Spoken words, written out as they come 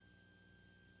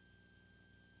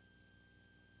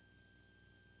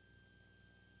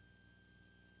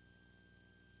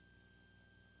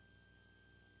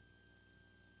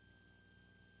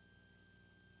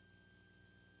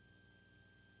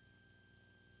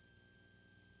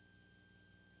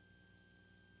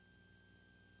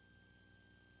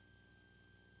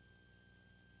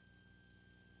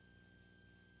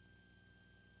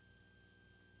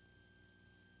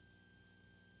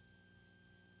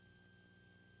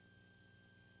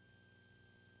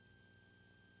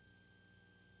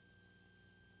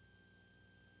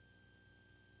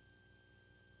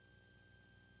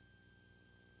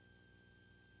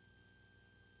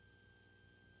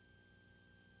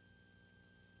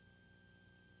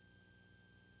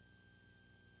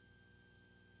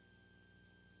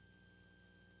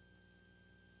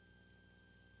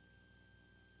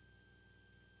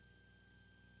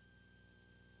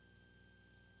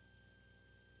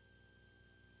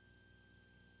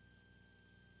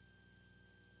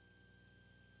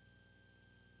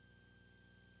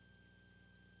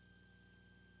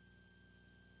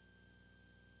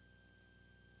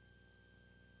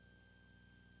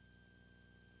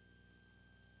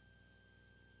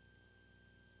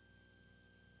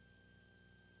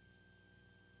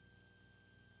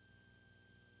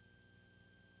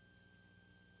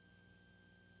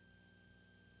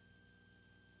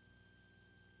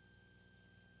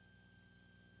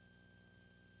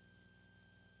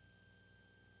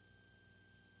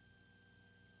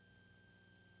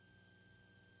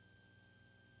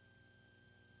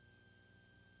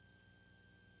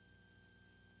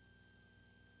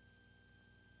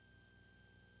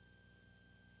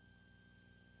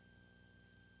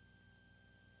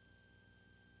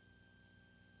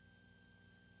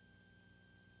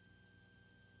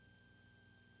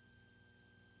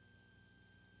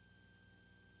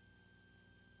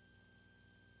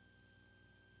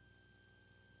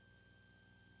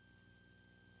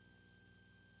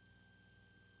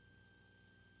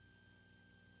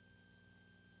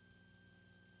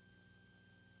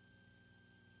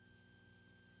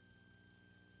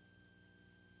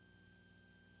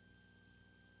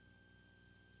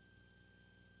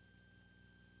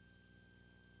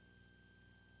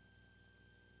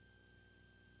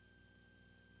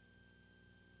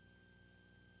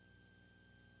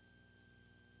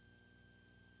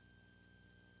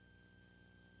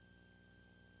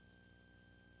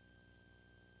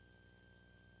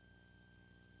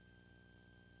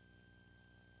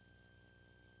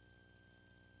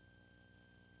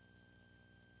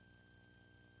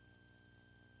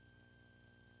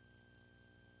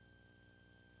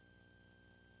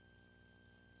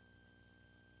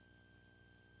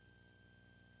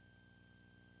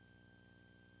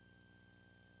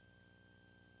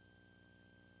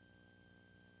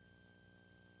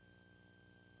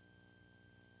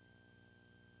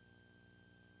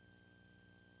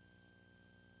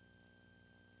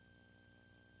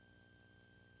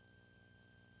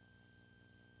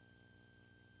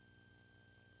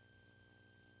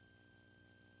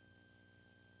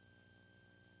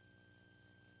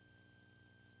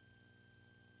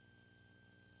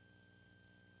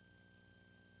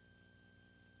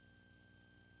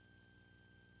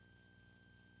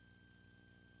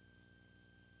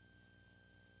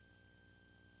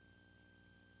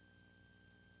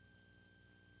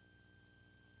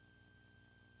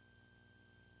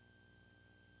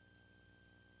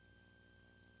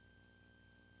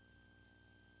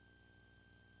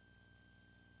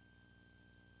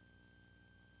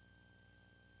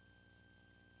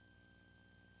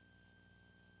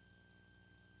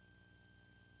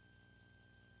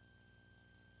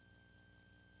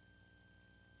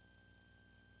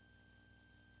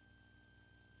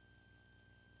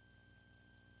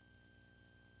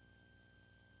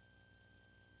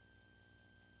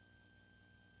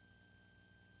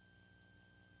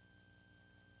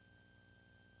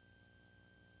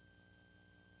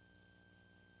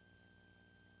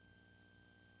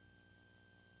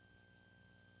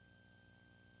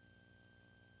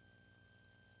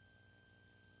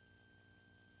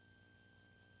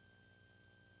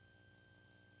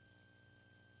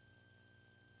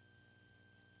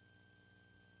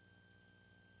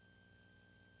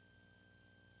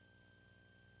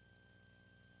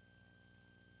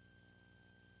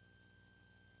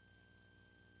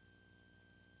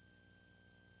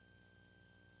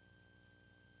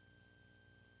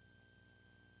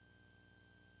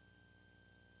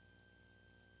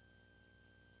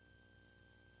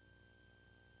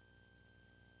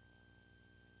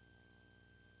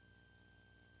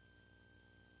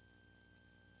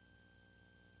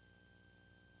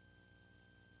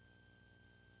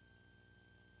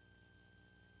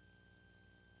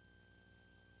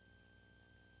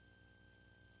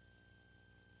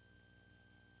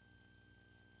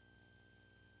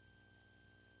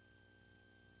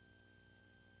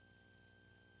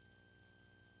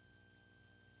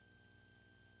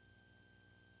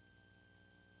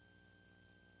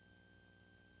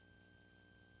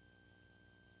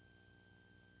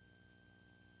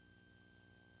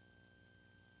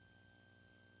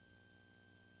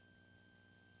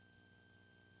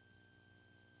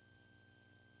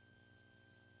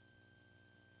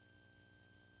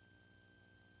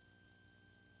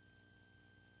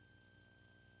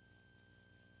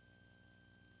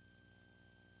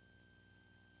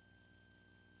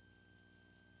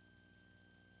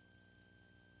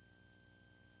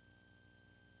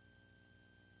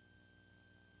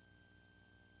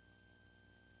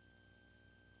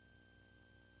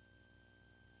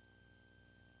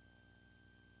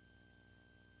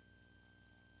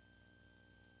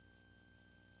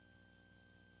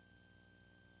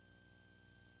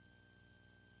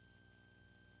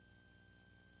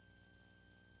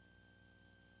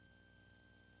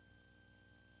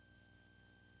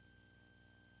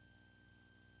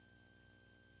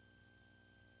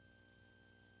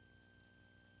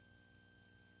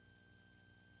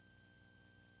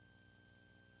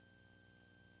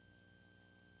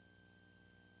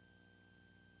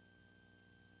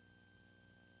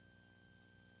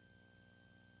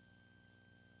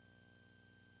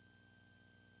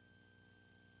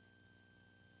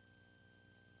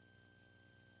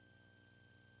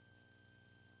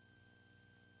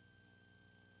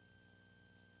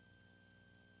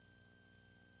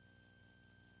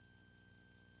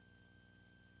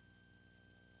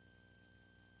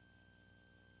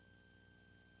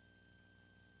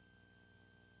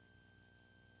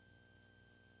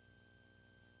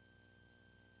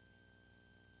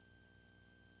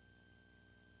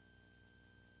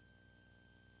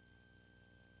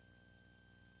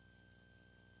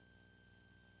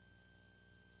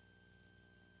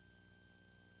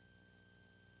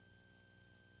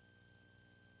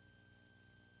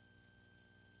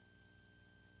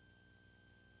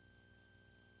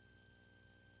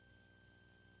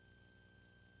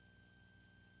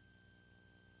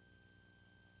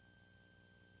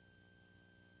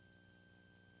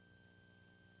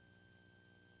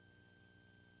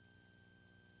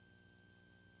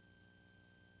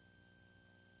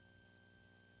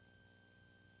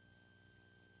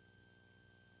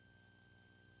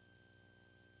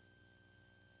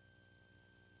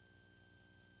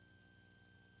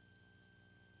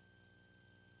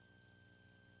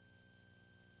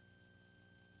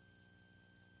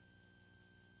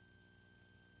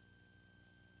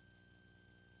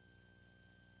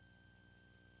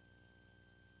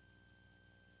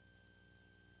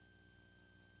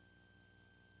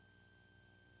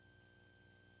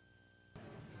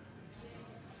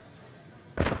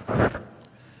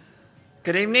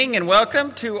Good evening and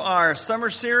welcome to our summer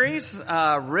series,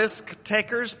 Risk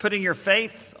Takers, Putting Your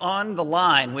Faith on the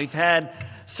Line. We've had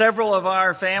several of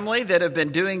our family that have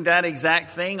been doing that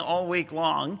exact thing all week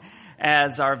long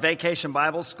as our Vacation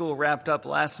Bible School wrapped up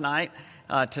last night.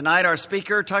 Tonight our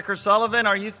speaker, Turker Sullivan,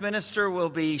 our youth minister, will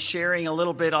be sharing a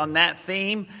little bit on that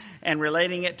theme and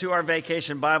relating it to our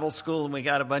Vacation Bible School. And we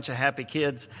got a bunch of happy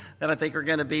kids that I think are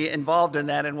going to be involved in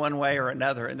that in one way or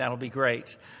another, and that'll be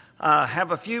great. Have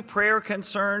a few prayer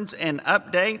concerns and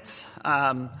updates.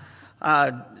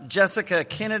 Jessica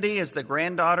Kennedy is the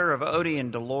granddaughter of Odie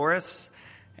and Dolores,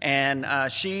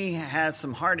 and she has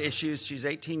some heart issues. She's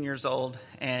 18 years old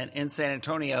and in San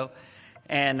Antonio,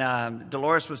 and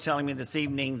Dolores was telling me this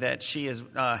evening that she is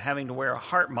having to wear a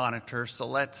heart monitor, so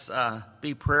let's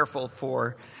be prayerful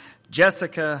for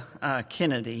Jessica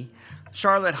Kennedy.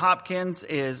 Charlotte Hopkins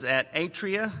is at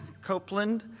Atria,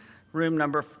 Copeland, room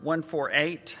number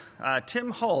 148. Tim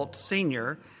Holt,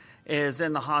 Sr., is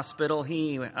in the hospital.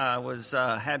 He was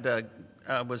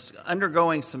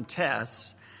undergoing some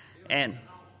tests, and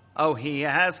he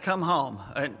has come home.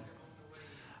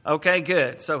 Okay,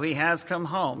 good. So he has come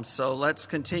home. So let's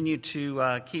continue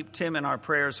to keep Tim in our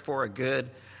prayers for a good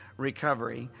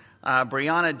recovery.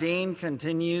 Brianna Dean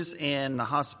continues in the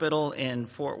hospital in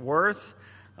Fort Worth.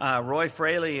 Roy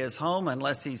Fraley is home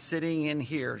unless he's sitting in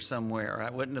here somewhere. I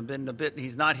wouldn't have been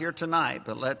he's not here tonight,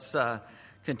 but let's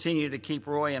continue to keep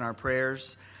Roy in our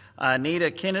prayers. Nita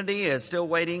Kennedy is still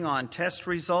waiting on test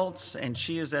results, and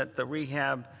she is at the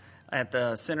rehab at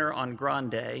the center on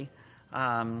Grande.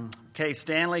 Kay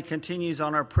Stanley continues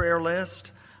on our prayer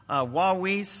list.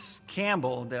 Wawese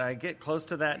Campbell, did I get close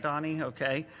to that, Donnie?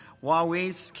 Okay.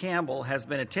 Wawese Campbell has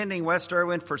been attending West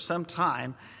Irwin for some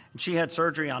time. She had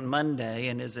surgery on Monday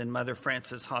and is in Mother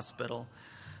Frances Hospital.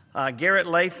 Garrett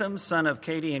Latham, son of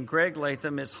Katie and Greg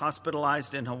Latham, is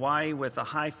hospitalized in Hawaii with a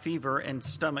high fever and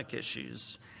stomach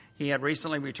issues. He had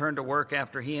recently returned to work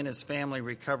after he and his family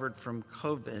recovered from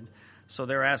COVID, so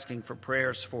they're asking for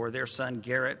prayers for their son,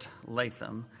 Garrett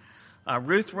Latham.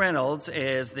 Ruth Reynolds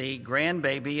is the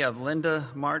grandbaby of Linda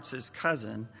Martz's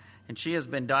cousin, and she has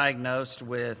been diagnosed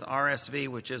with RSV,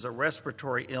 which is a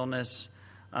respiratory illness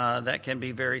that can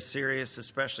be very serious,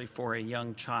 especially for a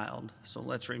young child. So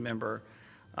let's remember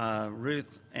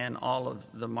Ruth and all of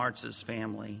the Martz's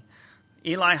family.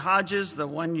 Eli Hodges, the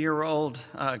 1-year-old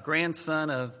grandson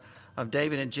of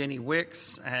David and Jenny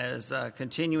Wicks, is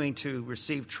continuing to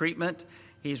receive treatment.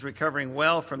 He's recovering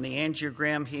well from the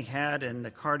angiogram he had, and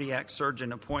the cardiac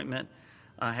surgeon appointment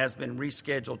has been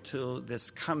rescheduled to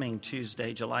this coming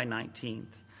Tuesday, July 19th.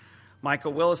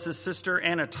 Michael Willis's sister,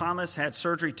 Anna Thomas, had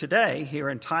surgery today here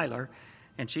in Tyler,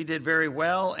 and she did very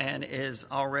well and is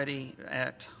already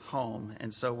at home,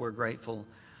 and so we're grateful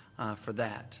for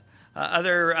that.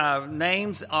 Other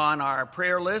names on our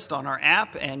prayer list, on our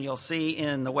app, and you'll see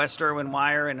in the West Irwin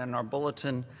Wire and in our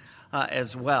bulletin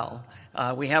as well.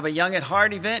 We have a Young at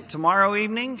Heart event tomorrow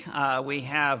evening. We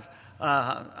have,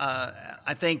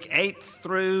 I think, 8th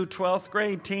through 12th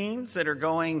grade teens that are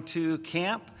going to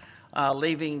camp.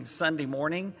 Leaving Sunday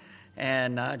morning,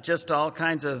 and just all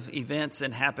kinds of events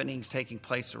and happenings taking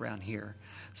place around here.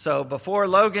 So before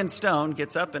Logan Stone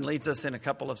gets up and leads us in a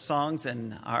couple of songs,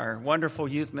 and our wonderful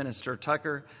youth minister,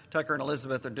 Tucker and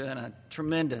Elizabeth are doing a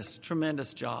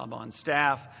tremendous job on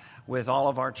staff with all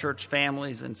of our church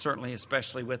families, and certainly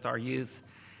especially with our youth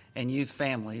and youth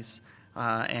families.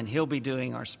 And he'll be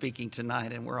doing our speaking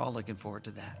tonight, and we're all looking forward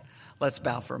to that. Let's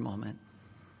bow for a moment.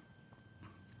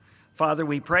 Father,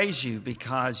 we praise you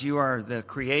because you are the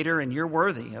creator and you're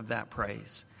worthy of that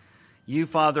praise. You,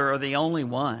 Father, are the only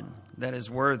one that is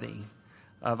worthy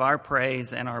of our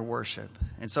praise and our worship.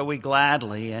 And so we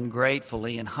gladly and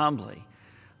gratefully and humbly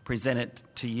present it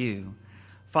to you.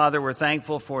 Father, we're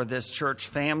thankful for this church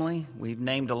family. We've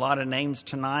named a lot of names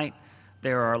tonight.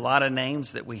 There are a lot of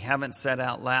names that we haven't said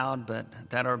out loud, but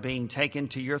that are being taken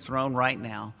to your throne right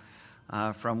now.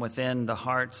 From within the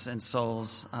hearts and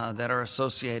souls that are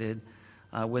associated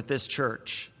with this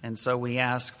church. And so we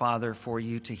ask, Father, for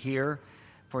you to hear,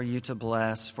 for you to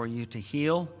bless, for you to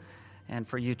heal, and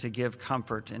for you to give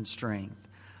comfort and strength.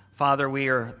 Father, we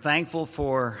are thankful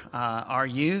for our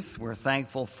youth. We're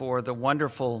thankful for the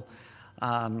wonderful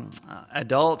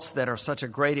adults that are such a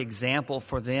great example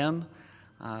for them.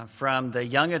 From the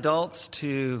young adults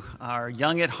to our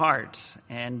young at heart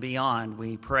and beyond,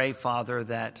 we pray, Father,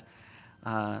 that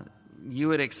you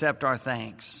would accept our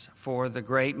thanks for the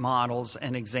great models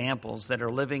and examples that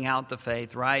are living out the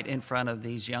faith right in front of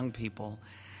these young people.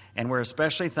 And we're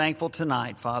especially thankful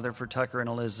tonight, Father, for Tucker and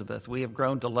Elizabeth. We have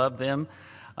grown to love them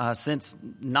since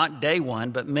not day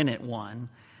one, but minute one.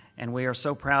 And we are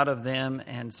so proud of them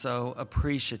and so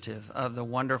appreciative of the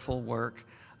wonderful work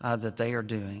that they are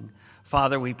doing.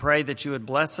 Father, we pray that you would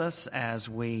bless us as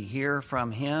we hear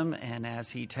from him and as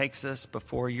he takes us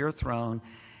before your throne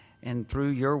and through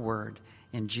your word.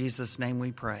 In Jesus' name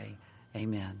we pray.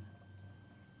 Amen.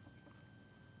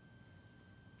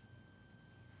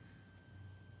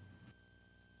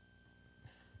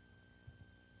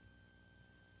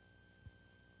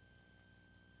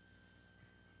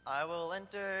 I will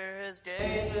enter his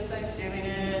gates with thanksgiving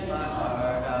in my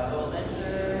heart. I will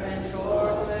enter his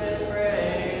courts with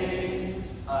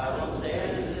praise. I will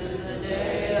say, this is the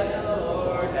day that the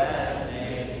Lord has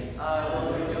made. I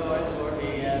will rejoice, for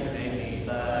he has made me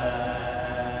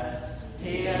glad.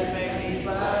 He has made me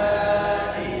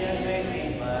glad. He has made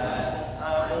me glad.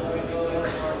 I will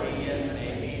rejoice, for he has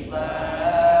made me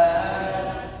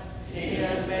glad. He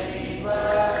has made me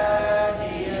glad.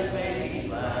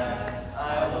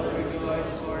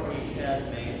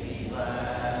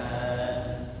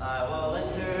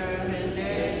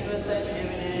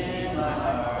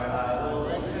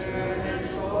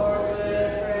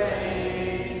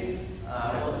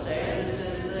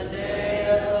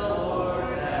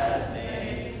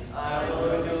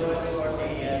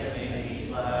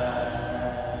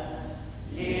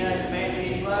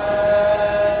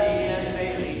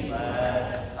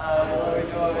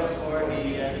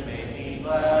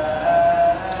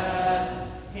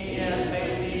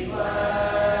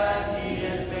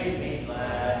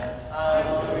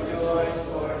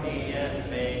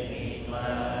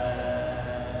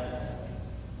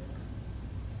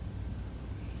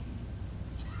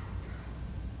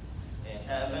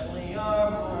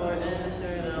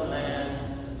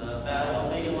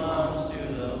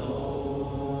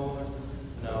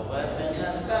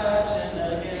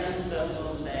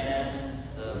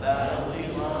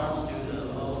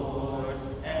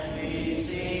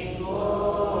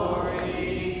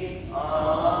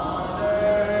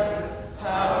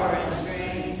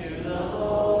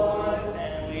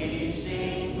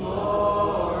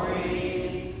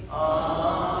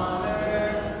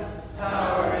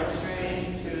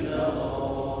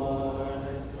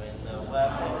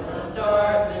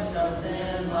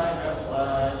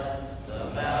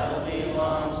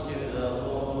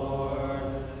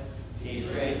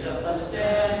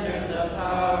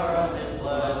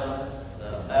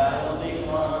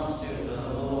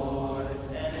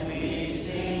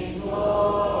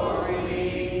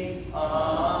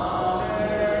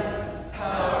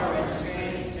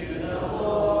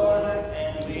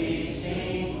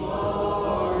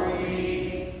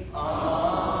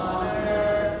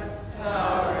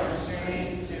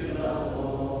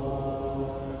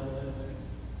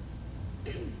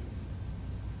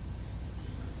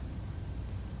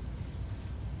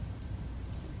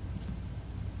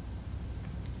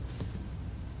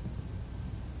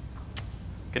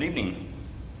 Good evening.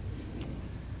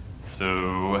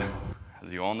 So,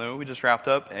 as you all know, we just wrapped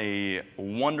up a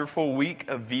wonderful week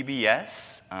of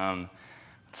VBS. Let's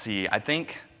see, I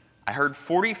think I heard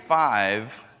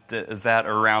 45. Is that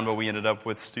around what we ended up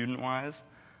with student-wise?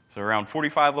 So around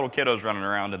 45 little kiddos running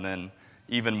around, and then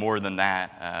even more than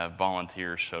that,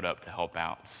 volunteers showed up to help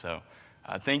out. So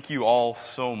thank you all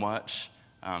so much.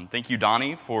 Thank you,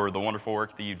 Donnie, for the wonderful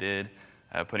work that you did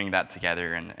putting that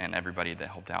together, and everybody that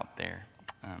helped out there.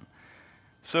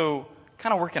 So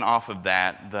kind of working off of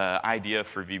that, the idea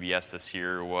for VBS this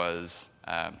year was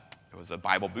it was a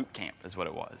Bible boot camp is what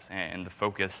it was. And the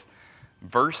focus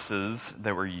verses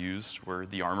that were used were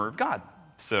the armor of God.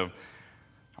 So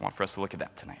I want for us to look at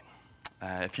that tonight.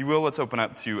 If you will, let's open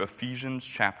up to Ephesians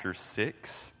chapter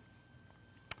 6.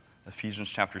 Ephesians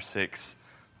chapter 6,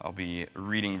 I'll be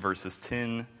reading verses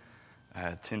 10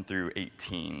 through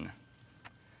 18.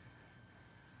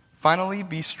 Finally,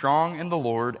 be strong in the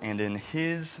Lord and in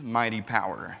his mighty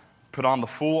power. Put on the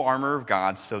full armor of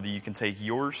God so that you can take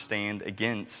your stand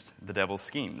against the devil's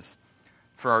schemes.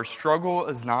 For our struggle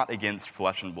is not against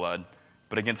flesh and blood,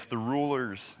 but against the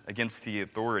rulers, against the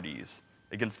authorities,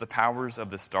 against the powers of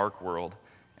this dark world,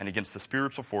 and against the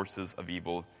spiritual forces of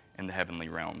evil in the heavenly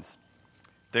realms.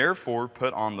 Therefore,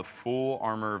 put on the full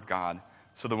armor of God,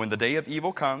 so that when the day of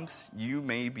evil comes, you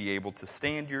may be able to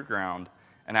stand your ground,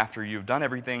 and after you've done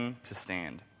everything, to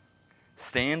stand.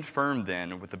 Stand firm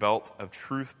then, with the belt of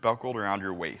truth buckled around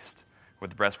your waist, with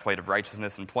the breastplate of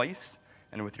righteousness in place,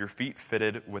 and with your feet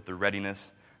fitted with the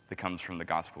readiness that comes from the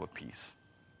gospel of peace.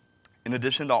 In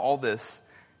addition to all this,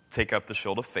 take up the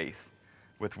shield of faith,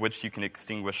 with which you can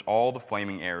extinguish all the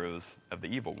flaming arrows of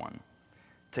the evil one.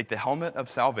 Take the helmet of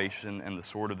salvation and the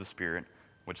sword of the Spirit,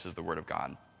 which is the word of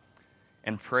God.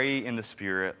 And pray in the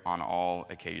Spirit on all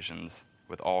occasions,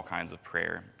 with all kinds of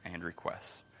prayer and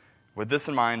requests. With this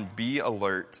in mind, be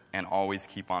alert and always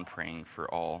keep on praying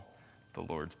for all the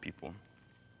Lord's people.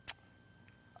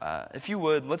 If you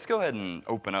would, let's go ahead and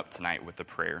open up tonight with a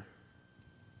prayer.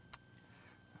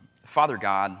 Father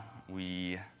God,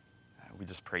 we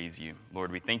just praise you.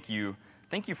 Lord, we thank you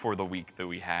for the week that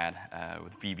we had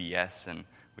with VBS, and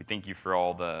we thank you for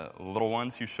all the little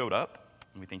ones who showed up.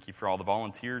 We thank you for all the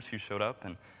volunteers who showed up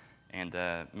and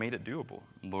made it doable.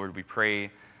 Lord, we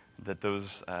pray that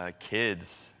those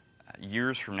kids,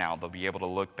 years from now, they'll be able to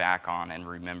look back on and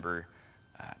remember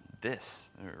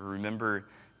remember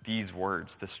these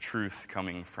words, this truth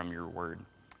coming from your word.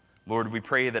 Lord, we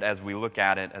pray that as we look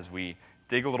at it, as we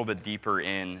dig a little bit deeper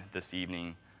in this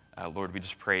evening, Lord, we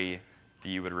just pray that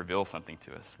you would reveal something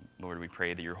to us. Lord, we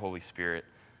pray that your Holy Spirit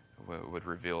would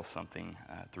reveal something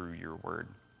through your word.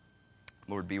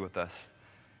 Lord, be with us,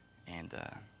 and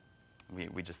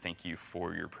we just thank you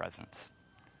for your presence.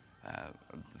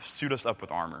 Suit us up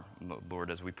with armor,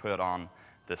 Lord, as we put on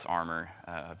this armor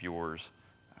of yours.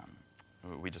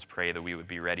 We just pray that we would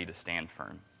be ready to stand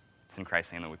firm. It's in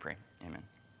Christ's name that we pray. Amen.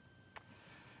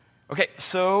 Okay,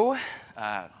 so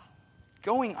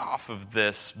going off of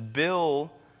this,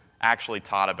 Bill actually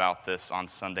taught about this on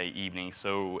Sunday evening.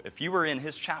 So if you were in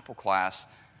his chapel class,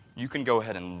 you can go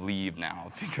ahead and leave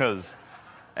now, because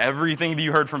everything that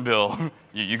you heard from Bill,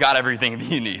 you got everything that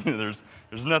you need. There's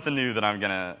nothing new that I'm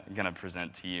gonna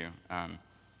present to you.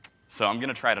 So I'm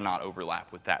gonna try to not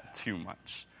overlap with that too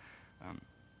much.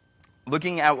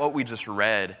 Looking at what we just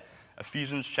read,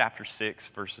 Ephesians chapter 6,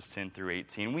 verses 10 through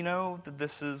 18, we know that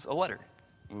this is a letter.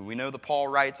 We know that Paul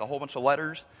writes a whole bunch of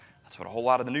letters. That's what a whole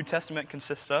lot of the New Testament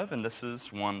consists of, and this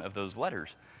is one of those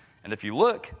letters. And if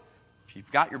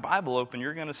you've got your Bible open,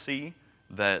 you're going to see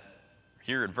that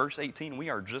here in verse 18,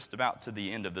 we are just about to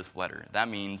the end of this letter. That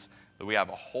means that we have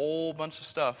a whole bunch of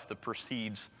stuff that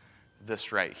precedes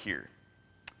this right here.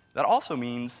 That also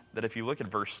means that if you look at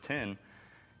verse 10,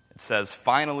 it says,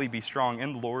 "Finally be strong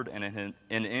in the Lord and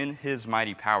in his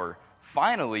mighty power."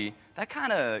 Finally, that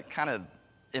kind of,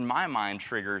 in my mind,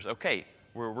 triggers, okay,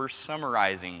 we're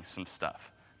summarizing some stuff.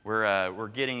 We're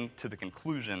getting to the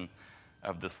conclusion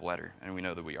of this letter, and we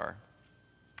know that we are.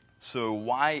 So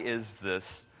why is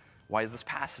this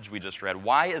passage we just read,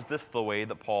 why is this the way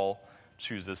that Paul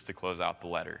chooses to close out the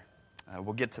letter?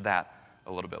 We'll get to that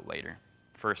a little bit later.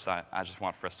 First, I just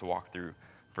want for us to walk through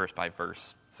verse by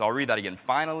verse. So I'll read that again.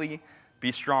 "Finally,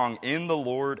 be strong in the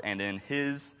Lord and in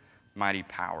his mighty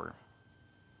power."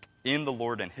 In the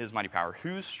Lord and his mighty power.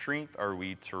 Whose strength are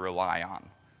we to rely on?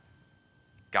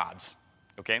 God's.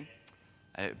 Okay?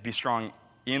 Be strong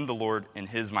in the Lord and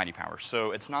his mighty power.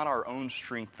 So it's not our own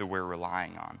strength that we're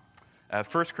relying on.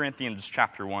 1 Corinthians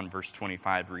chapter 1, verse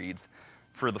 25 reads,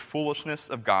 "For the foolishness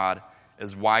of God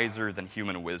is wiser than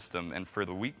human wisdom, and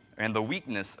the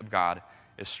weakness of God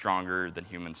is stronger than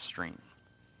human strength."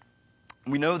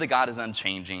 We know that God is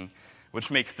unchanging, which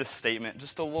makes this statement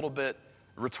just a little bit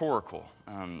rhetorical,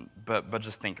 but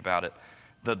just think about it.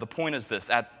 The point is this: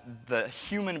 at the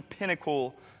human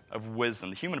pinnacle of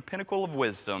wisdom,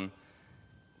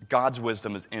 God's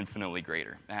wisdom is infinitely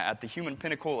greater. At the human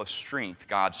pinnacle of strength,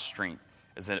 God's strength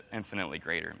is infinitely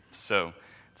greater. So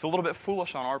it's a little bit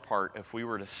foolish on our part if we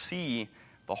were to see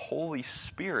the Holy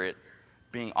Spirit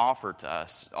being offered to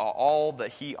us, all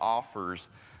that he offers,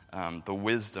 the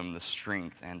wisdom, the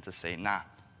strength, and to say, nah,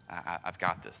 I've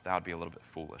got this. That would be a little bit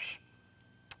foolish.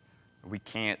 We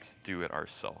can't do it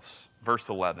ourselves. Verse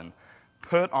 11,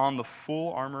 "Put on the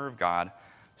full armor of God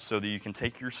so that you can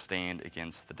take your stand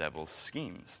against the devil's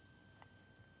schemes."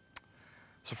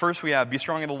 So first we have, be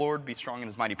strong in the Lord, be strong in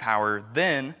his mighty power.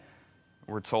 Then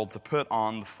we're told to put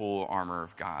on the full armor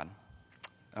of God.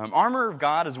 Armor of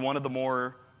God is one of the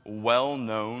more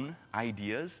well-known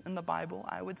ideas in the Bible,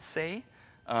 I would say.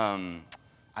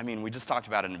 We just talked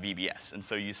about it in VBS, and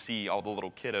so you see all the little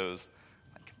kiddos,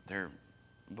 like they're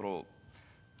little,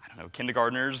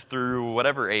 kindergartners through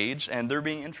whatever age, and they're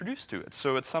being introduced to it.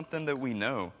 So it's something that we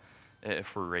know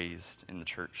if we're raised in the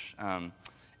church.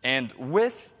 And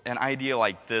with an idea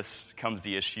like this comes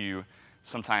the issue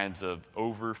sometimes of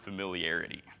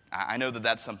over-familiarity. I know that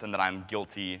that's something that I'm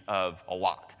guilty of a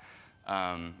lot.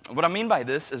 What I mean by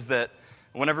this is that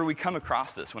whenever we come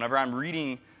across this, whenever I'm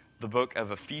reading the book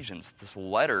of Ephesians, this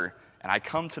letter, and I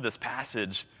come to this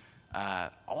passage,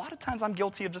 a lot of times I'm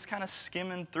guilty of just kind of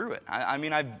skimming through it.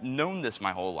 I've known this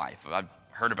my whole life. I've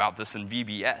heard about this in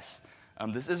VBS.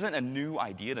 This isn't a new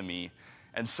idea to me,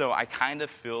 and so I kind of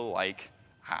feel like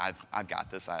I've got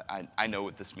this. I know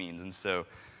what this means, and so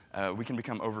we can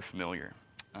become overfamiliar.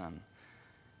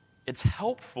 It's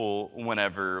helpful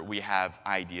whenever we have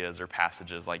ideas or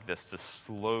passages like this to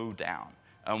slow down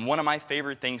One of my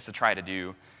favorite things to try to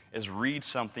do is read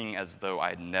something as though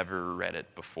I'd never read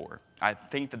it before. I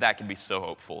think that can be so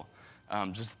hopeful.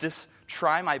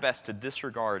 Try my best to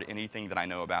disregard anything that I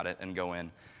know about it and go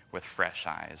in with fresh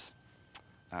eyes.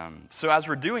 So as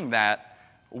we're doing that,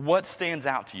 what stands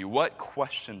out to you? What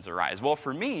questions arise? Well,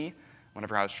 for me,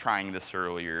 whenever I was trying this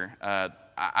earlier,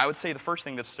 I would say the first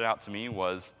thing that stood out to me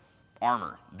was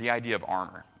armor, the idea of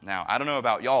armor. Now, I don't know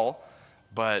about y'all,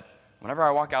 but whenever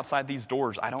I walk outside these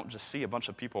doors, I don't just see a bunch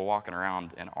of people walking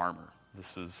around in armor.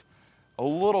 This is a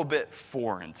little bit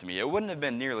foreign to me. It wouldn't have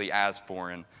been nearly as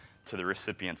foreign to the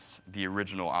recipients, the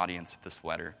original audience of this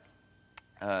letter.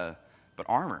 But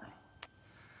armor.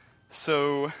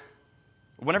 So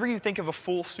whenever you think of a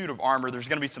full suit of armor, there's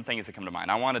going to be some things that come to mind.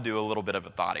 I want to do a little bit of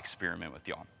a thought experiment with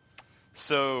y'all.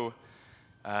 So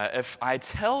if I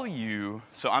tell you,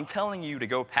 I'm telling you to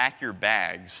go pack your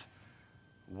bags,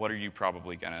 what are you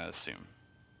probably going to assume?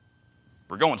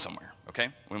 We're going somewhere, okay?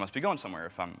 We must be going somewhere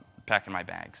if I'm packing my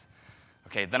bags.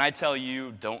 Okay, then I tell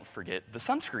you, don't forget the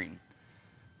sunscreen.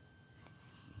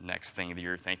 Next thing that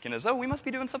you're thinking is, we must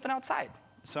be doing something outside.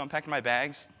 So I'm packing my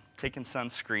bags, taking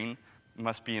sunscreen,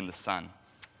 must be in the sun.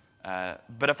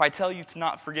 But if I tell you to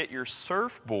not forget your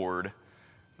surfboard,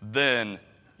 then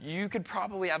you could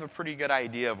probably have a pretty good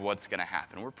idea of what's going to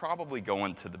happen. We're probably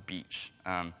going to the beach.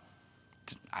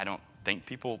 I don't think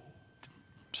people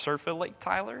surf at Lake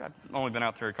Tyler. I've only been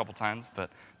out there a couple times,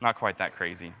 but not quite that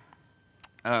crazy.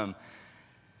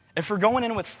 If we're going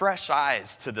in with fresh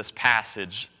eyes to this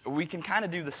passage, we can kind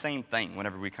of do the same thing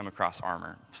whenever we come across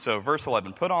armor. So verse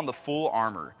 11, put on the full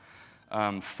armor.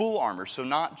 Full armor, so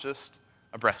not just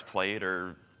a breastplate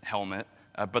or helmet,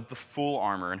 but the full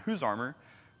armor. And whose armor?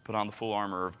 Put on the full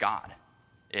armor of God.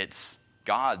 It's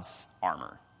God's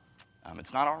armor.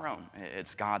 It's not our own.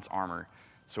 It's God's armor.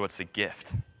 So it's a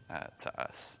gift to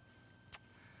us.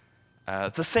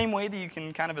 The same way that you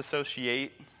can kind of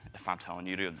associate, if I'm telling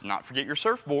you to not forget your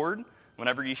surfboard,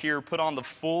 whenever you hear put on the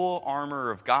full armor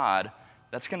of God,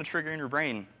 that's going to trigger in your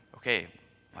brain, okay,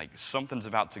 like something's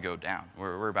about to go down.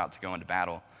 We're about to go into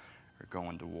battle or go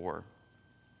into war.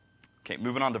 Okay,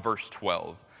 moving on to verse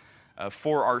 12.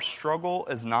 For our struggle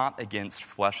is not against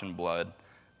flesh and blood,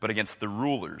 but against the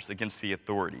rulers, against the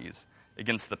authorities,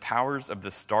 against the powers of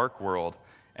this dark world,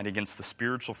 and against the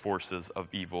spiritual forces of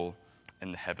evil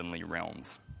in the heavenly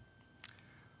realms.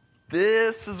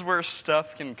 This is where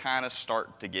stuff can kind of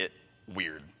start to get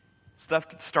weird.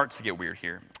 Stuff starts to get weird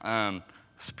here.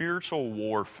 Spiritual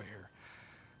warfare.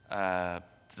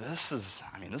 This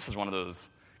is one of those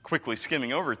quickly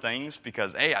skimming over things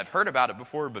because A, I've heard about it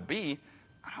before, but B,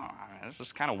 it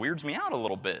just kind of weirds me out a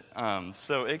little bit.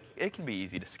 So it can be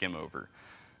easy to skim over.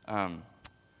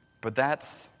 But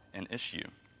that's an issue.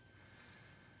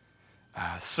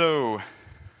 So we'll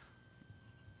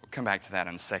come back to that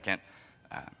in a second.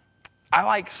 I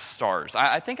like stars.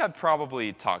 I think I've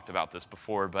probably talked about this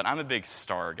before, but I'm a big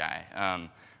star guy.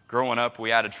 Growing up, we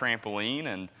had a trampoline,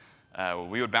 and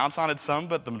we would bounce on it some,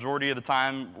 but the majority of the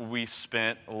time we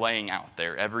spent laying out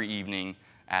there. Every evening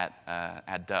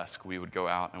at dusk, we would go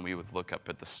out and we would look up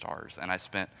at the stars. And I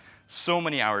spent so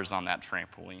many hours on that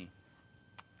trampoline.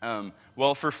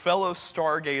 Well, for fellow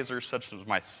stargazers such as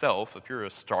myself, if you're a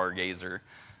stargazer,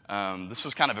 this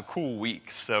was kind of a cool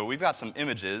week. So we've got some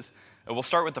images. We'll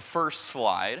start with the first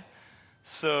slide.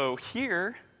 So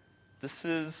here, this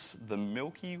is the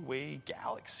Milky Way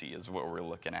galaxy is what we're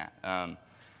looking at.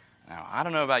 Now, I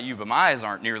don't know about you, but my eyes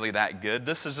aren't nearly that good.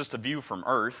 This is just a view from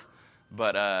Earth,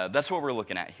 but that's what we're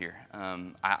looking at here.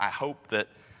 I hope that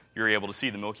you're able to see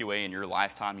the Milky Way in your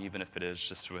lifetime, even if it is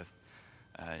just with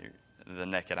the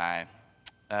naked eye.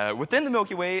 Within the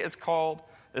Milky Way is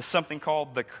something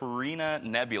called the Carina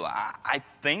Nebula. I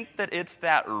think that it's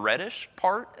that reddish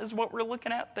part is what we're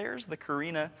looking at. There's the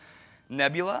Carina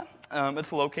Nebula.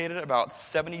 It's located about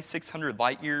 7,600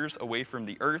 light years away from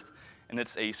the Earth, and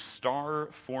it's a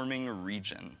star-forming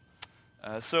region.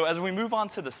 So as we move on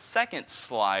to the second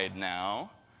slide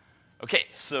now, okay,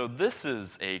 so this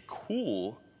is a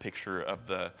cool picture of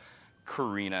the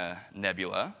Carina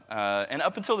Nebula. And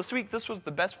up until this week, this was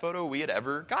the best photo we had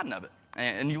ever gotten of it.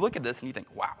 And you look at this and you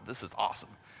think, wow, this is awesome.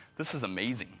 This is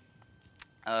amazing.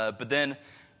 But then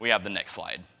we have the next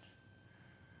slide.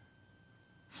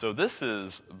 So this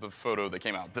is the photo that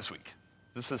came out this week.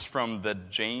 This is from the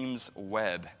James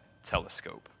Webb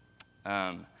telescope.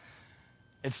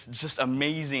 It's just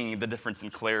amazing the difference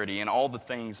in clarity and all the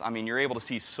things. I mean, you're able to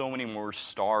see so many more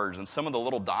stars, and some of the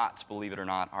little dots, believe it or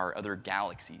not, are other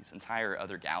galaxies, entire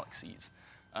other galaxies.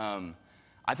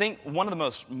 I think one of the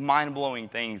most mind-blowing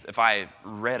things, if I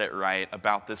read it right,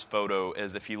 about this photo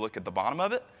is if you look at the bottom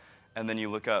of it, and then you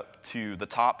look up to the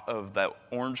top of that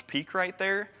orange peak right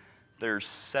there, there's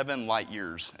 7 light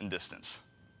years in distance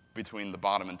between the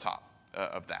bottom and top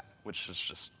of that, which is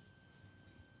just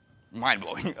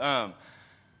mind-blowing.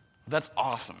 That's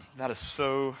awesome. That is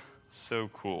so, so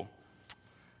cool.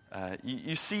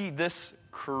 You see this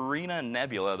Carina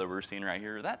Nebula that we're seeing right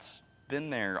here, that's been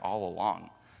there all along.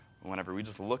 Whenever we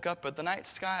just look up at the night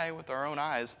sky with our own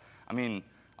eyes, I mean,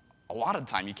 a lot of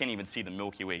the time you can't even see the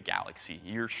Milky Way galaxy.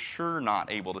 You're sure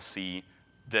not able to see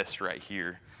this right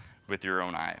here with your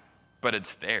own eye, but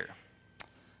it's there.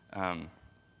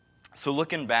 So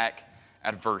looking back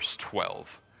at verse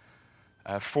 12,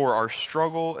 for our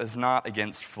struggle is not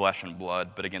against flesh and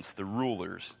blood, but against the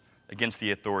rulers, against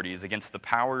the authorities, against the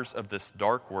powers of this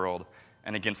dark world,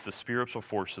 and against the spiritual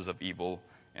forces of evil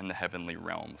in the heavenly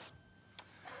realms.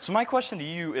 So my question to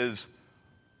you is,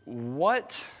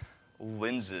 what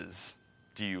lenses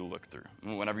do you look through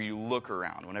whenever you look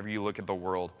around, whenever you look at the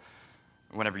world,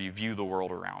 whenever you view the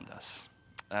world around us?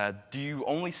 Do you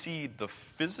only see the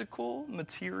physical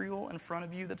material in front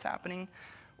of you that's happening?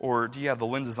 Or do you have the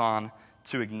lenses on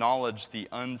to acknowledge the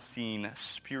unseen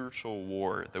spiritual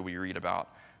war that we read about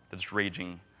that's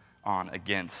raging on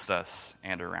against us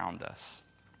and around us?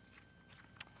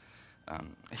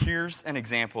 Here's an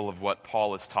example of what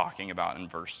Paul is talking about in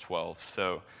verse 12.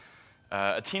 So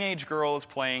a teenage girl is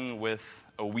playing with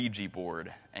a Ouija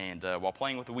board, and while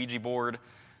playing with the Ouija board,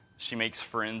 she makes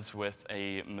friends with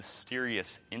a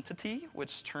mysterious entity,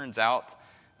 which turns out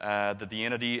that the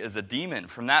entity is a demon.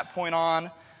 From that point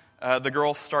on, the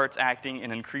girl starts acting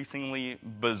in increasingly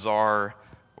bizarre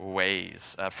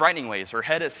ways, frightening ways. Her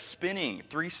head is spinning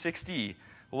 360,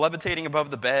 levitating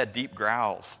above the bed, deep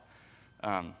growls.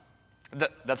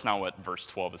 That's not what verse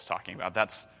 12 is talking about.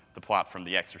 That's the plot from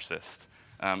The Exorcist.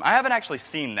 I haven't actually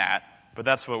seen that, but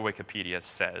that's what Wikipedia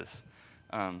says.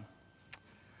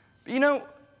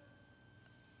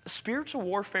 Spiritual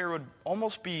warfare would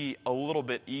almost be a little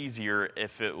bit easier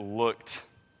if it looked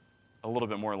a little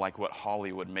bit more like what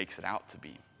Hollywood makes it out to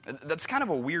be. That's kind of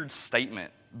a weird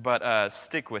statement, but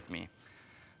stick with me.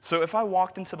 So if I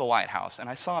walked into the lighthouse and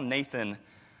I saw Nathan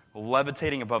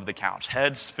levitating above the couch,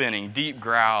 head spinning, deep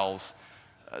growls,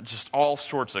 just all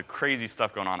sorts of crazy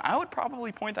stuff going on, I would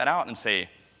probably point that out and say,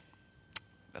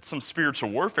 that's some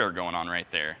spiritual warfare going on right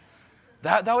there.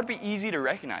 That would be easy to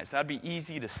recognize. That would be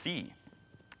easy to see.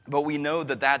 But we know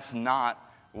that that's not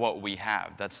what we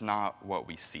have. That's not what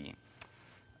we see.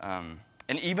 And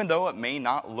even though it may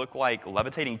not look like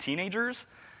levitating teenagers,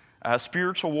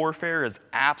 spiritual warfare is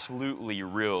absolutely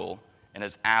real and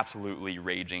is absolutely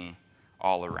raging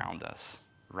all around us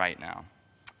right now.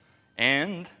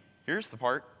 And here's the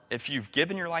part. If you've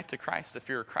given your life to Christ, if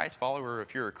you're a Christ follower,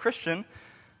 if you're a Christian,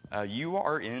 you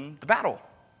are in the battle.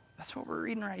 That's what we're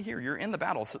reading right here. You're in the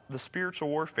battle. The spiritual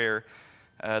warfare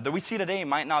that we see today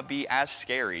might not be as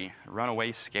scary,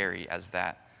 runaway scary as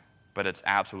that, but it's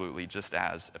absolutely just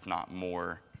as, if not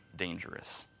more,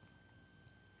 dangerous.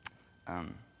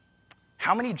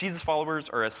 How many Jesus followers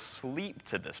are asleep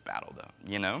to this battle,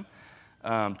 though?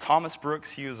 Thomas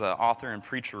Brooks, he was an author and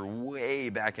preacher way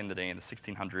back in the day, in the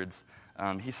 1600s.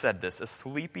 He said this: a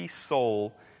sleepy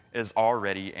soul is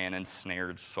already an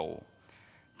ensnared soul.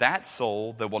 That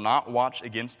soul that will not watch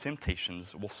against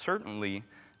temptations will certainly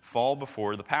fall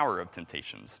before the power of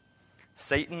temptations.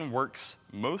 Satan works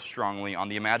most strongly on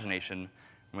the imagination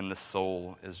when the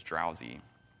soul is drowsy.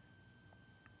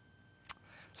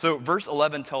 So verse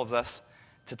 11 tells us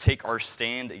to take our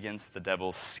stand against the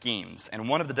devil's schemes. And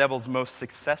one of the devil's most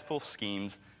successful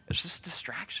schemes is just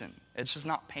distraction. It's just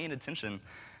not paying attention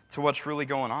to what's really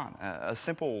going on. A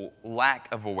simple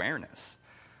lack of awareness.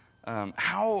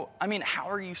 How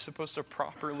are you supposed to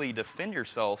properly defend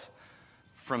yourself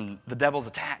from the devil's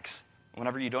attacks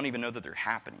whenever you don't even know that they're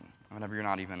happening, whenever you're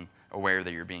not even aware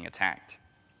that you're being attacked?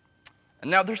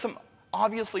 And now there's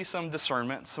obviously some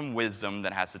discernment, some wisdom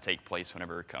that has to take place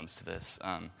whenever it comes to this.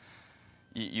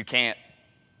 You can't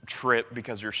trip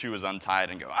because your shoe is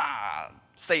untied and go,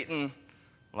 Satan.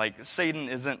 Like, Satan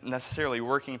isn't necessarily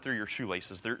working through your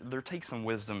shoelaces. There takes some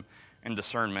wisdom and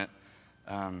discernment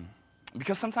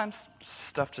because sometimes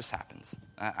stuff just happens.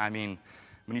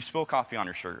 When you spill coffee on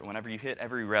your shirt, whenever you hit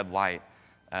every red light,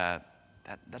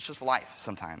 that's just life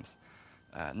sometimes.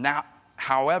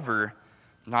 However,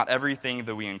 not everything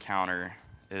that we encounter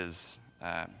is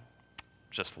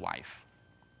just life.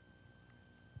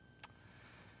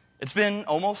 It's been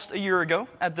almost a year ago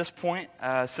at this point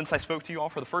since I spoke to you all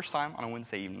for the first time on a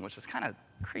Wednesday evening, which is kind of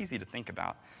crazy to think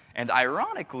about. And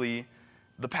ironically,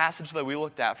 the passage that we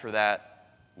looked at for that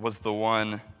was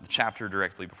the chapter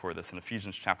directly before this, in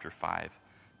Ephesians chapter 5.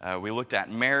 We looked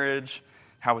at marriage,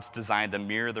 how it's designed to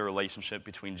mirror the relationship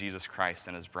between Jesus Christ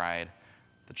and his bride,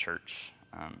 the church.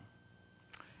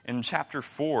 In chapter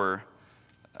 4,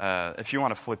 if you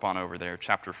want to flip on over there,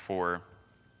 chapter 4,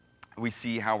 we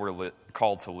see how we're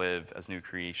called to live as new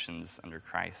creations under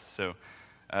Christ. So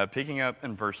picking up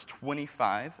in verse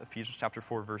 25, Ephesians chapter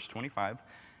 4, verse 25,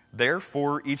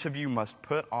 therefore each of you must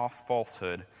put off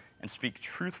falsehood and speak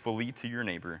truthfully to your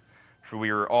neighbor, for we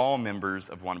are all members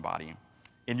of one body.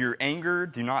 In your anger,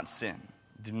 do not sin.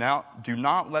 Do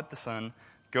not let the sun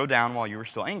go down while you are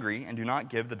still angry, and do not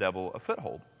give the devil a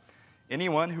foothold.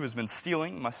 Anyone who has been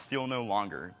stealing must steal no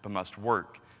longer, but must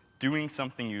work, doing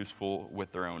something useful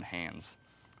with their own hands,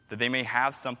 that they may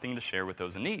have something to share with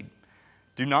those in need.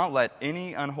 Do not let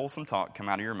any unwholesome talk come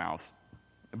out of your mouths,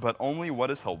 but only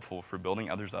what is helpful for building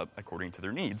others up according to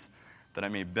their needs, that it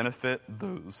may benefit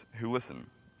those who listen.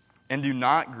 And do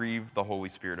not grieve the Holy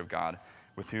Spirit of God,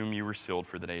 with whom you were sealed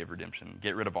for the day of redemption.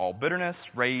 Get rid of all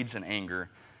bitterness, rage, and anger,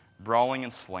 brawling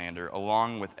and slander,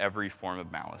 along with every form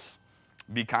of malice.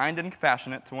 Be kind and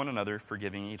compassionate to one another,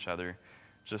 forgiving each other,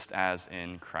 just as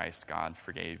in Christ God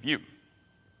forgave you.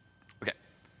 Okay.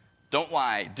 Don't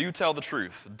lie. Do tell the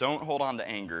truth. Don't hold on to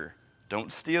anger.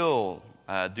 Don't steal.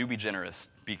 Do be generous.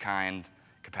 Be kind,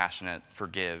 compassionate,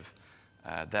 forgive.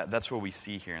 That's what we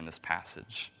see here in this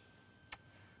passage.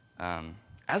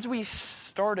 As we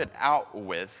started out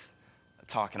with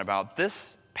talking about,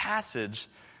 this passage,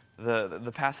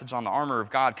 the passage on the armor of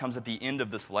God, comes at the end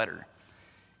of this letter.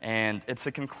 And it's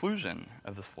a conclusion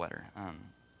of this letter.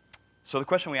 So the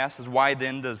question we ask is, why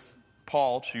then does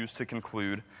Paul choose to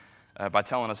conclude by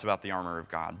telling us about the armor of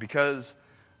God? Because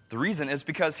the reason is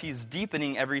because he's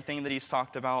deepening everything that he's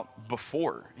talked about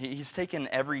before. He's taken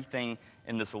everything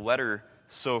in this letter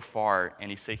so far, and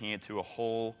he's taking it to a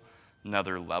whole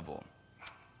another level.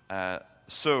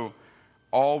 So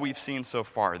all we've seen so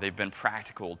far, they've been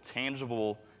practical,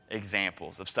 tangible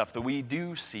examples of stuff that we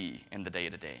do see in the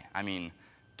day-to-day. I mean,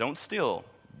 don't steal,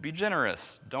 be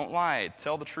generous, don't lie,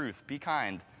 tell the truth, be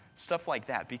kind, stuff like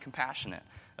that, be compassionate.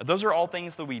 Those are all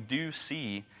things that we do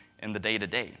see in the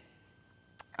day-to-day.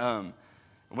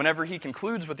 Whenever he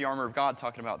concludes with the armor of God,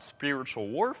 talking about spiritual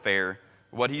warfare,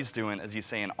 what he's doing is he's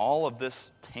saying all of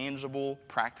this tangible,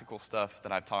 practical stuff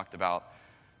that I've talked about,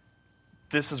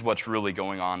 this is what's really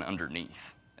going on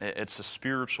underneath. It's a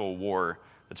spiritual war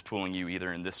that's pulling you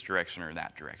either in this direction or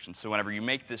that direction. So whenever you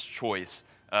make this choice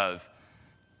of,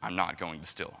 I'm not going to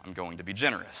steal, I'm going to be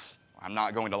generous, I'm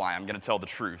not going to lie, I'm going to tell the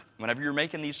truth. Whenever you're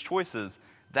making these choices,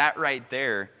 that right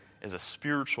there is a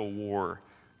spiritual war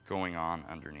going on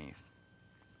underneath.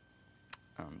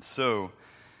 So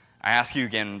I ask you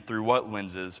again, through what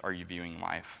lenses are you viewing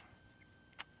life?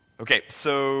 Okay,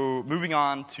 so moving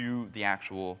on to the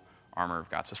actual armor of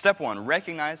God. So step one,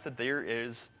 recognize that there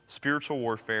is spiritual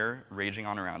warfare raging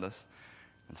on around us.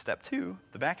 And step two,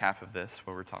 the back half of this,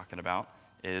 what we're talking about,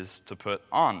 is to put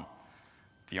on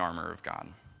the armor of God.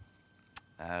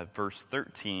 Verse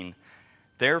 13,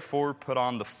 therefore put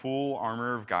on the full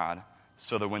armor of God,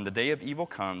 so that when the day of evil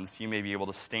comes, you may be able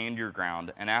to stand your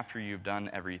ground, and after you've done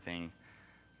everything,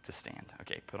 to stand.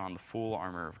 Okay, put on the full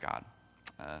armor of God.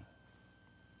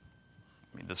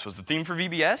 This was the theme for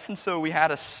VBS, and so we had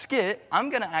a skit.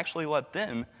 I'm going to actually let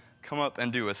them come up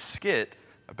and do a skit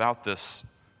about this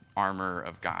armor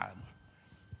of God.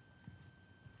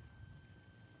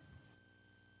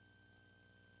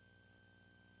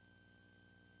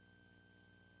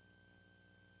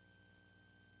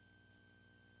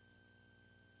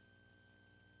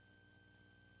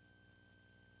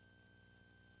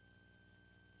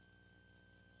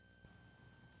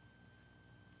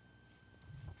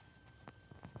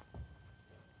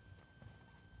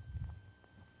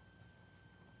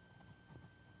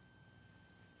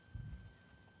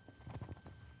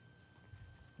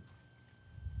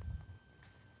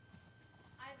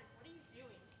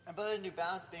 I'm building a new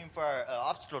balance beam for our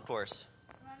obstacle course.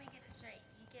 So let me get it straight.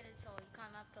 You get a tool, you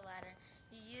climb up the ladder.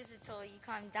 You use a tool, you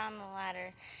climb down the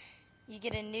ladder. You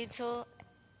get a new tool,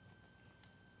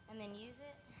 and then use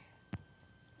it.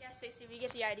 Yeah, Stacy, we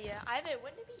get the idea. Ivan,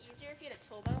 wouldn't it be easier if you had a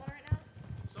tool belt on right now?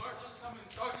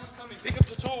 Sergeant's coming, pick up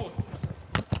the tool.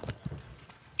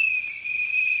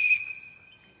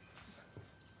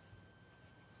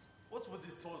 What's with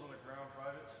these tools on the ground,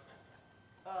 Private?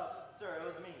 Sir, it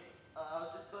was me. I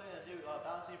was just building a new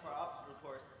balance beam for our obstacle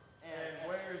course. And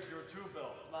where's your tool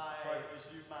belt? Private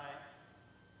issue.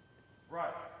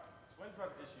 Right. Explain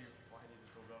private issue why he needs a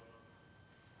tool belt.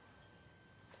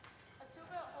 A tool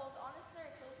belt holds all necessary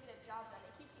tools to get a job done.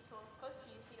 It keeps the tools close to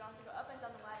you so you don't have to go up and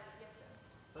down the ladder to get them.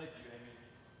 Thank you, Amy.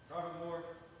 Private Moore,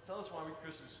 tell us why we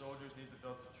Christian soldiers need the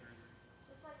belt of truth.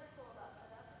 Just like the tool belt,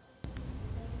 that's what you use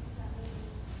to make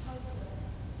it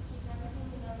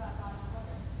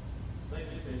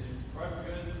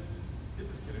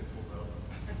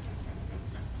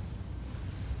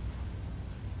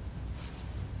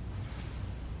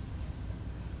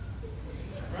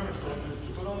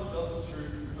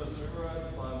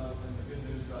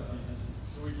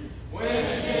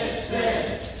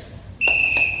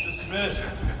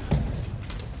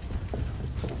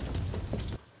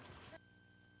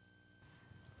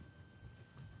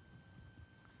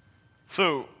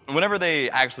So whenever they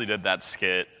actually did that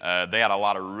skit, they had a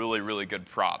lot of really, really good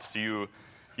props. You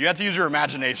had to use your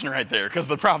imagination right there because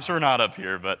the props were not up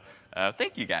here. But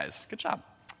thank you guys. Good job.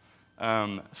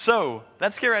 So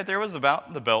that skit right there was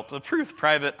about the belt of truth.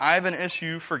 Private Ivan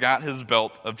Issue forgot his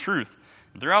belt of truth.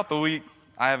 Throughout the week,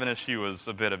 Ivan Issue was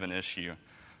a bit of an issue.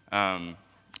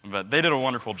 But they did a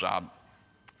wonderful job.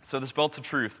 So this belt of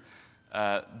truth,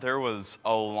 there was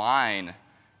a line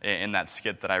in that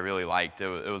skit that I really liked.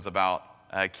 It was about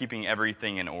keeping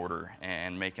everything in order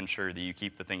and making sure that you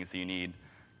keep the things that you need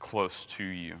close to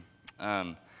you.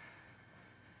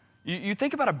 You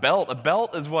think about a belt. A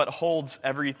belt is what holds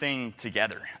everything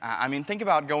together. I mean, think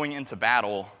about going into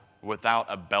battle without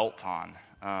a belt on.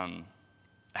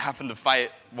 Having to fight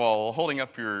while holding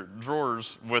up your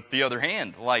drawers with the other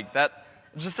hand. Like, that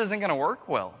just isn't going to work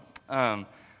well.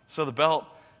 So the belt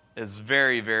is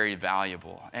very, very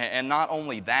valuable. And not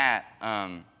only that,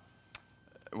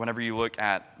 whenever you look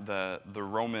at the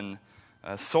Roman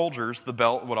soldiers, the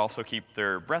belt would also keep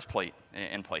their breastplate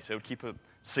in place. It would keep it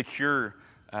secure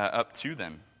up to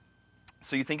them.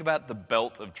 So you think about the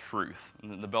belt of truth.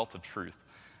 The belt of truth.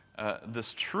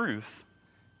 This truth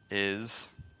is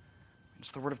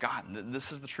just the Word of God.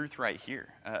 This is the truth right here.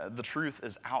 The truth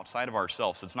is outside of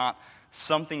ourselves. It's not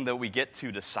something that we get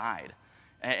to decide.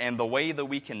 And the way that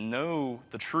we can know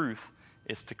the truth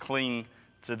is to cling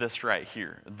to this right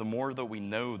here. The more that we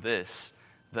know this,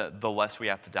 the less we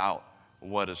have to doubt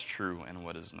what is true and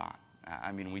what is not.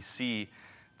 I mean, we see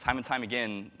time and time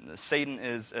again, Satan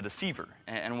is a deceiver.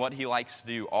 And what he likes to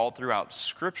do all throughout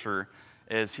Scripture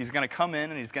is he's going to come in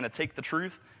and he's going to take the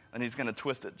truth and he's going to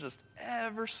twist it just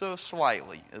ever so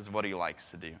slightly is what he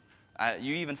likes to do.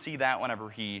 You even see that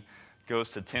whenever he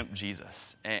goes to tempt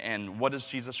Jesus. And what does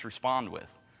Jesus respond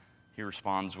with? He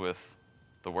responds with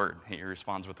the Word. He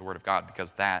responds with the Word of God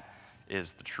because that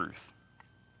is the truth.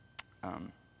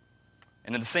 And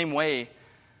in the same way,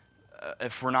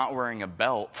 if we're not wearing a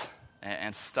belt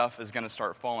and stuff is going to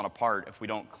start falling apart, if we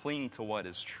don't cling to what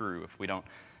is true, if we don't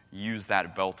use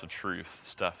that belt of truth,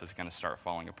 stuff is going to start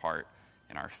falling apart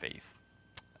in our faith.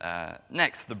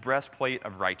 Next, the breastplate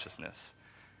of righteousness.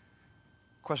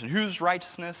 Question, whose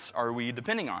righteousness are we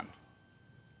depending on?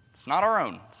 It's not our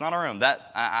own. It's not our own.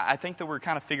 I think that we're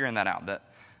kind of figuring that out, that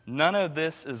none of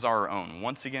this is our own.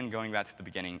 Once again, going back to the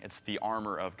beginning, it's the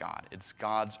armor of God. It's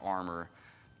God's armor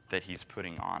that he's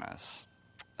putting on us.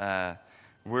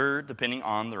 We're depending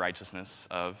on the righteousness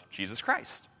of Jesus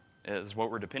Christ is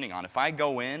what we're depending on. If I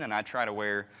go in and I try to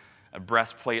wear a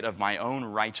breastplate of my own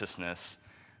righteousness,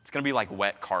 it's going to be like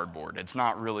wet cardboard. It's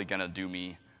not really going to do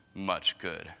me much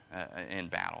good in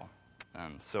battle.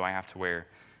 So I have to wear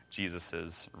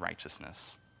Jesus'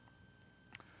 righteousness.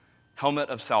 Helmet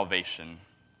of salvation.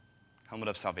 Helmet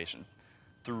of salvation.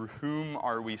 Through whom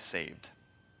are we saved?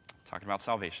 Talking about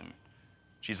salvation.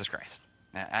 Jesus Christ.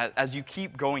 As you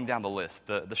keep going down the list,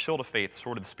 the shield of faith,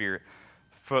 sword of the Spirit,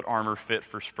 foot armor fit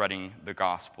for spreading the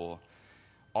gospel,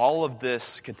 all of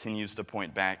this continues to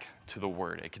point back to the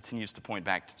Word. It continues to point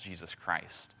back to Jesus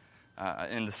Christ.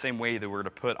 In the same way that we're to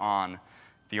put on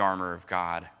the armor of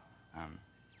God.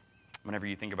 Whenever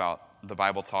you think about the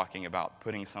Bible talking about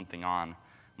putting something on,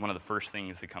 one of the first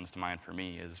things that comes to mind for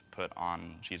me is put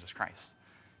on Jesus Christ.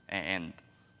 And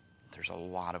there's a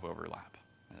lot of overlap.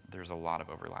 There's a lot of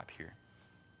overlap here.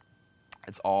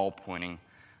 It's all pointing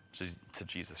to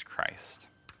Jesus Christ.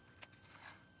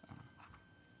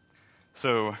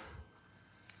 So,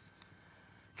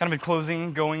 kind of in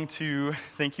closing, going to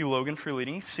thank you, Logan, for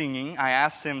leading, singing. I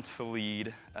asked him to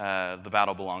lead The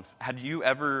Battle Belongs. Had you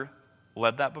ever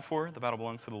led that before, The Battle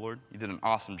Belongs to the Lord? You did an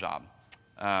awesome job.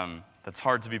 That's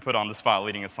hard to be put on the spot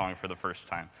leading a song for the first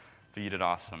time, but you did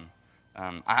awesome.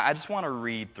 I just want to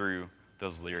read through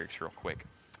those lyrics real quick.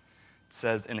 It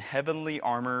says, "In heavenly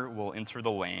armor we'll enter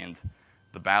the land.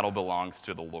 The battle belongs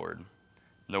to the Lord.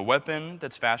 No weapon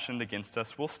that's fashioned against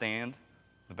us will stand.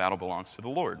 The battle belongs to the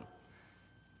Lord."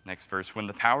 Next verse, "When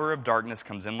the power of darkness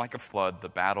comes in like a flood, the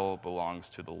battle belongs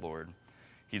to the Lord.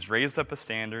 He's raised up a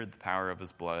standard, the power of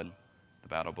his blood. The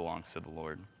battle belongs to the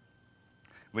Lord.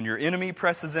 When your enemy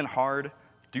presses in hard,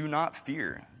 do not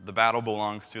fear. The battle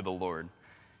belongs to the Lord.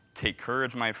 Take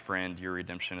courage, my friend, your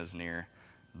redemption is near.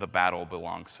 The battle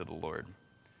belongs to the Lord."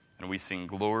 And we sing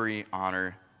glory,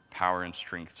 honor, power, and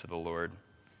strength to the Lord.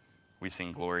 We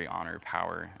sing glory, honor,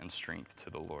 power, and strength to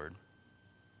the Lord.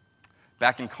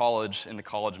 Back in college, in the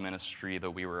college ministry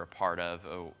that we were a part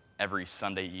of, every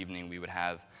Sunday evening we would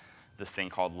have this thing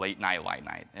called Late Night, Light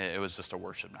Night. It was just a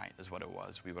worship night is what it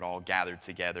was. We would all gather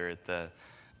together at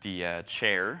the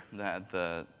chair,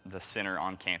 the center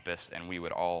on campus, and we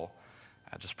would all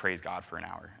just praise God for an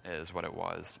hour is what it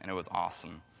was. And it was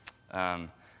awesome.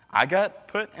 I got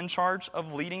put in charge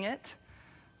of leading it,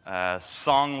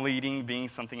 song leading being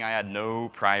something I had no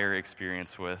prior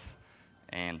experience with,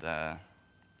 and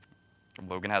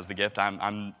Logan has the gift.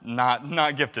 I'm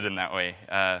not gifted in that way.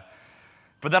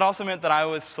 But that also meant that I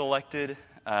was selected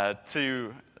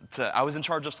I was in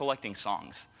charge of selecting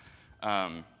songs.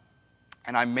 And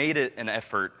I made it an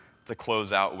effort to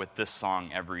close out with this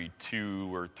song every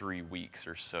 2 or 3 weeks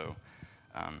or so.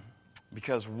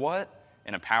 Because what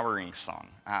an empowering song.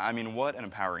 I mean, what an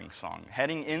empowering song.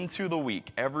 Heading into the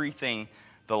week, everything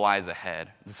that lies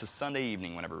ahead. This is Sunday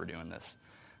evening whenever we're doing this.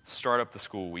 Start up the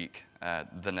school week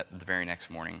the very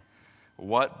next morning.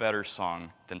 What better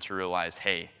song than to realize,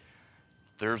 hey,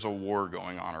 there's a war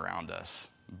going on around us,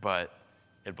 but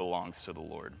it belongs to the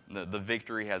Lord. The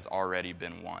victory has already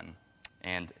been won.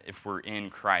 And if we're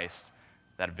in Christ,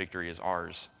 that victory is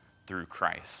ours through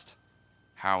Christ.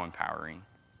 How empowering.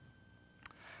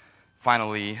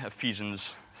 Finally,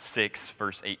 Ephesians 6,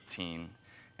 verse 18.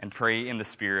 And pray in the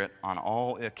Spirit on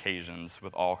all occasions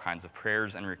with all kinds of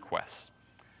prayers and requests.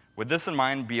 With this in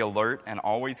mind, be alert and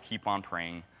always keep on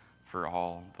praying for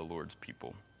all the Lord's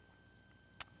people.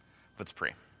 Let's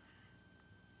pray.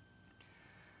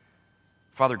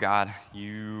 Father God,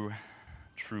 you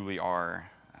truly are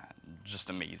just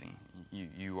amazing.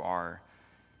 You're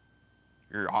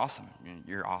awesome.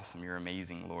 You're awesome. You're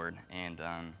amazing, Lord. And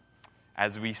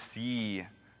as we see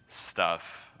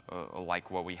stuff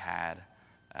like what we had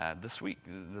this week,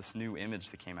 this new image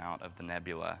that came out of the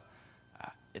nebula,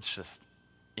 it's just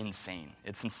insane.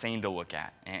 It's insane to look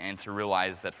at and to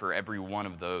realize that for every one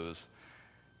of those,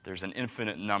 there's an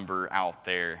infinite number out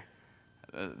there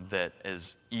that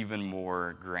is even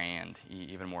more grand,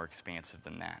 even more expansive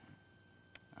than that.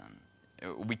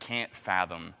 We can't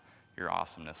fathom your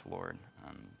awesomeness, Lord,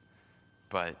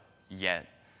 but yet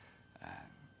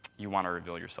you want to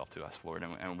reveal yourself to us, Lord,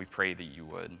 and we pray that you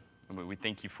would. And we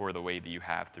thank you for the way that you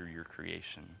have through your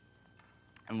creation.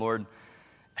 And Lord,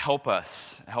 help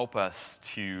us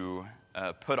to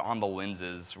put on the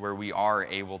lenses where we are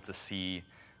able to see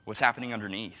what's happening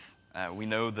underneath. We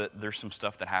know that there's some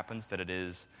stuff that happens that it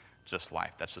is just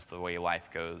life. That's just the way life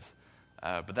goes.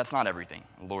 But that's not everything.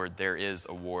 Lord, there is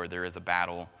a war. There is a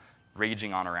battle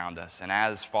raging on around us. And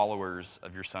as followers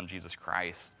of your Son, Jesus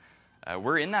Christ,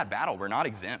 we're in that battle. We're not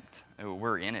exempt.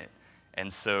 We're in it.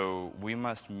 And so we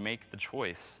must make the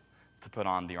choice to put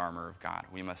on the armor of God.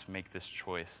 We must make this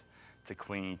choice to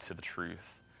cling to the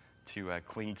truth, to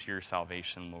cling to your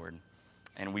salvation, Lord.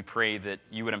 And we pray that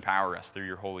you would empower us through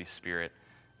your Holy Spirit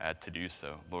to do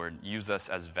so. Lord, use us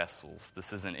as vessels.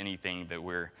 This isn't anything that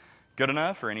we're good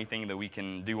enough or anything that we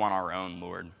can do on our own,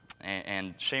 Lord.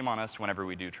 And shame on us whenever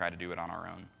we do try to do it on our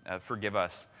own. Forgive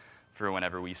us for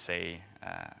whenever we say,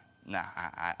 nah,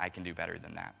 I can do better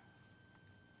than that.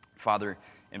 Father,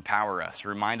 empower us.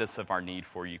 Remind us of our need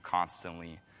for you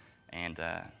constantly. And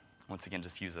once again,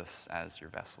 just use us as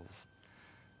your vessels.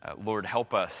 Lord,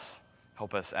 help us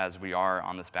as we are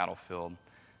on this battlefield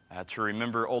to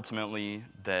remember ultimately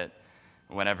that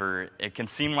whenever it can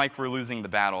seem like we're losing the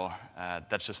battle,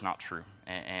 that's just not true.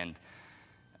 And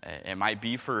it might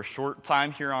be for a short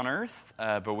time here on earth,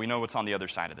 but we know what's on the other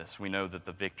side of this. We know that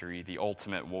the victory, the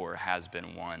ultimate war, has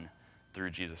been won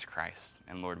through Jesus Christ.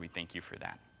 And Lord, we thank you for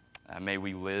that. May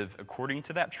we live according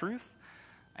to that truth.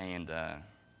 And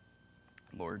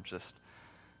Lord, just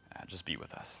be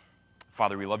with us.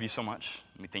 Father, we love you so much.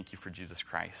 We thank you for Jesus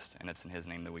Christ. And it's in his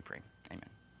name that we pray. Amen.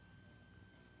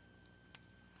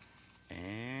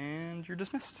 And you're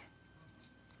dismissed.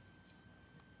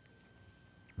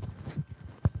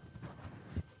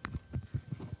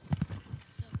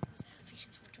 So, was that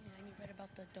Ephesians 4:29 you read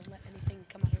about the don't let anything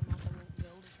come out of your mouth that won't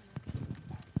build or something like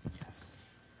that? Yes.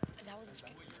 That was a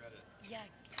scripture. You read it.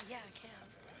 Yeah, I can.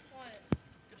 What?